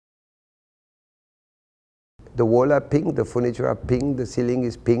The walls are pink, the furniture are pink, the ceiling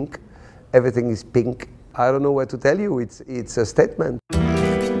is pink, everything is pink. I don't know what to tell you, it's a statement.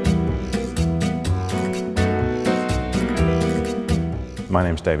 My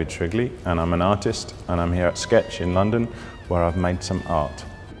name's David Shrigley and I'm an artist, and I'm here at Sketch in London where I've made some art.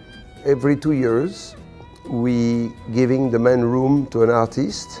 Every 2 years we giving the main room to an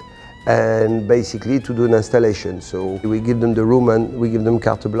artist and basically to do an installation. So we give them the room and we give them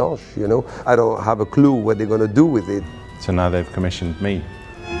carte blanche, you know. I don't have a clue what they're going to do with it. So now they've commissioned me.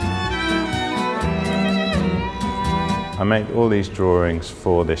 I made all these drawings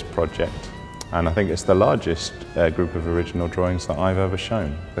for this project, and I think it's the largest group of original drawings that I've ever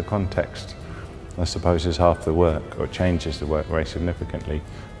shown. The context, I suppose, is half the work, or changes the work very significantly.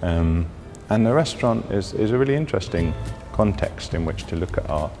 And the restaurant is a really interesting context in which to look at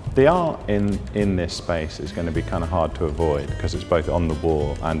art. The art in this space is going to be kind of hard to avoid because it's both on the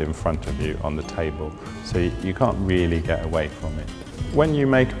wall and in front of you on the table, so you can't really get away from it. When you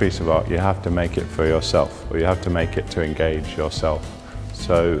make a piece of art, you have to make it for yourself, or you have to make it to engage yourself.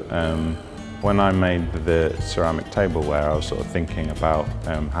 So when I made the ceramic tableware, I was sort of thinking about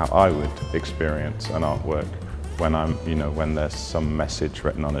how I would experience an artwork when there's some message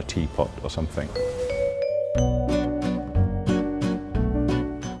written on a teapot or something.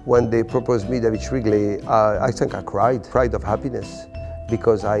 When they proposed me David Shrigley, I think I cried of happiness,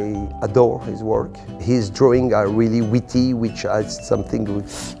 because I adore his work. His drawings are really witty, which is something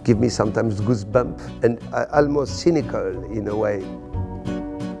that give me sometimes goosebumps, and almost cynical in a way.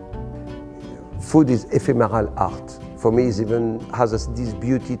 Food is ephemeral art. For me, it even has this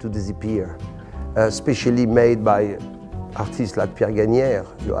beauty to disappear, especially made by artists like Pierre Gagnère.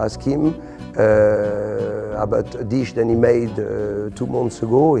 You ask him about a dish that he made 2 months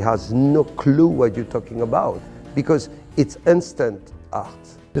ago, he has no clue what you're talking about, because it's instant art.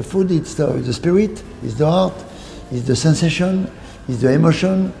 The food, it's the spirit, it's the art, it's the sensation, it's the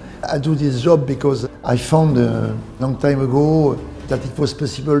emotion. I do this job because I found a long time ago that it was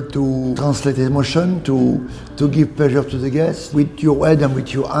possible to translate emotion, to give pleasure to the guests, with your head and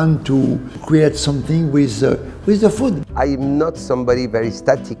with your hand to create something with the food. I'm not somebody very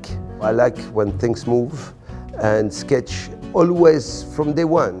static. I like when things move, and Sketch always, from day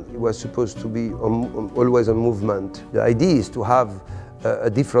one, it was supposed to be always a movement. The idea is to have a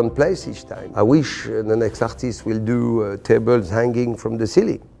different place each time. I wish the next artist will do tables hanging from the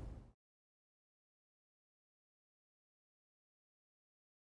ceiling.